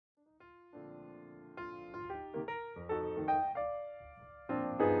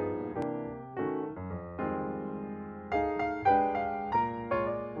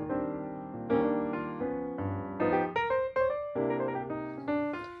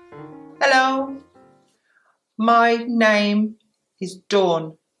Hello, my name is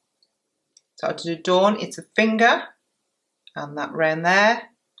Dawn. So to do Dawn, it's a finger and that round there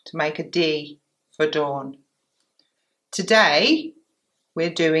to make a D for Dawn. Today we're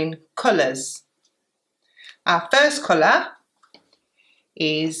doing colours. Our first colour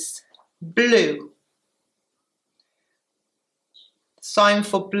is blue. The sign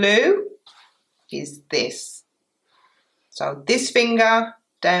for blue is this. So this finger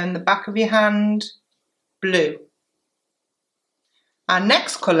down the back of your hand, blue. Our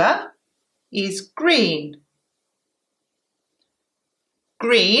next colour is green.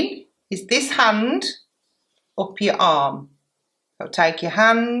 Green is this hand up your arm. So take your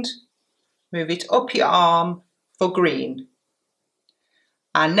hand, move it up your arm for green.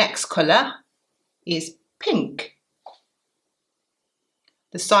 Our next colour is pink.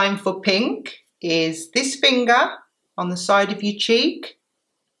 The sign for pink is this finger on the side of your cheek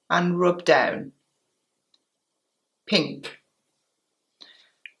and rub down. Pink.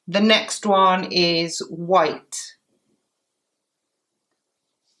 The next one is white.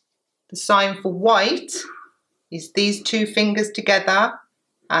 The sign for white is these two fingers together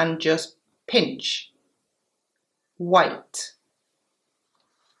and just pinch. White.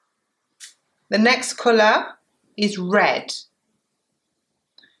 The next colour is red.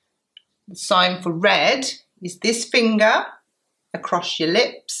 The sign for red is this finger across your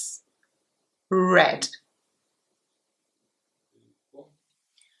lips, red.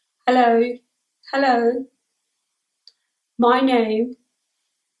 Hello, hello. My name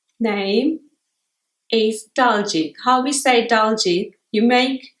is Daljit. How we say Daljit? You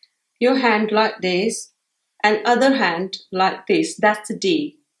make your hand like this and other hand like this. That's a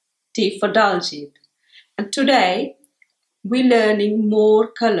D. D for Daljit. And today we're learning more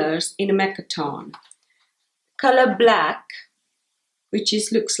colours in Makaton. Colour black, which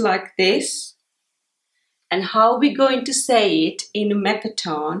looks like this. And how we're going to say it in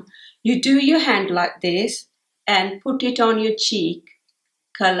Makaton, you do your hand like this and put it on your cheek,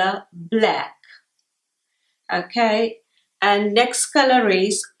 colour black. Okay, and next colour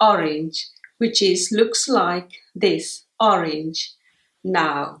is orange, which looks like this, orange.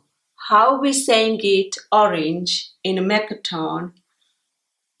 Now, how we saying it orange in Makaton,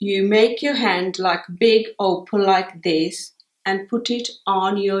 you make your hand like big open like this and put it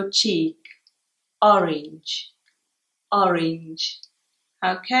on your cheek. Orange, orange.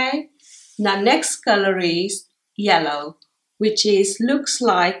 Okay. Now next color is yellow, which looks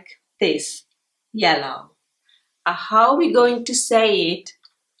like this, yellow. How are we going to say it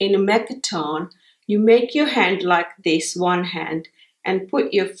in Makaton? You make your hand like this, one hand, and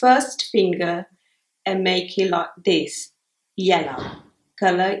put your first finger and make it like this, yellow,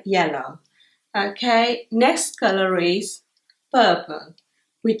 color yellow. Okay. Next color is purple,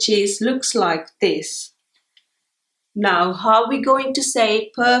 which looks like this. Now, how are we going to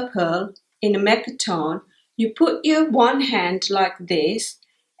say purple in Makaton? You put your one hand like this,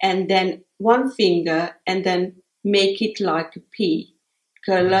 and then one finger, and then make it like a P.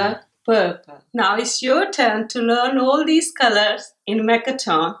 Color purple. Now it's your turn to learn all these colors in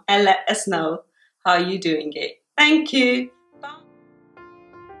Makaton and let us know how you're doing it. Thank you.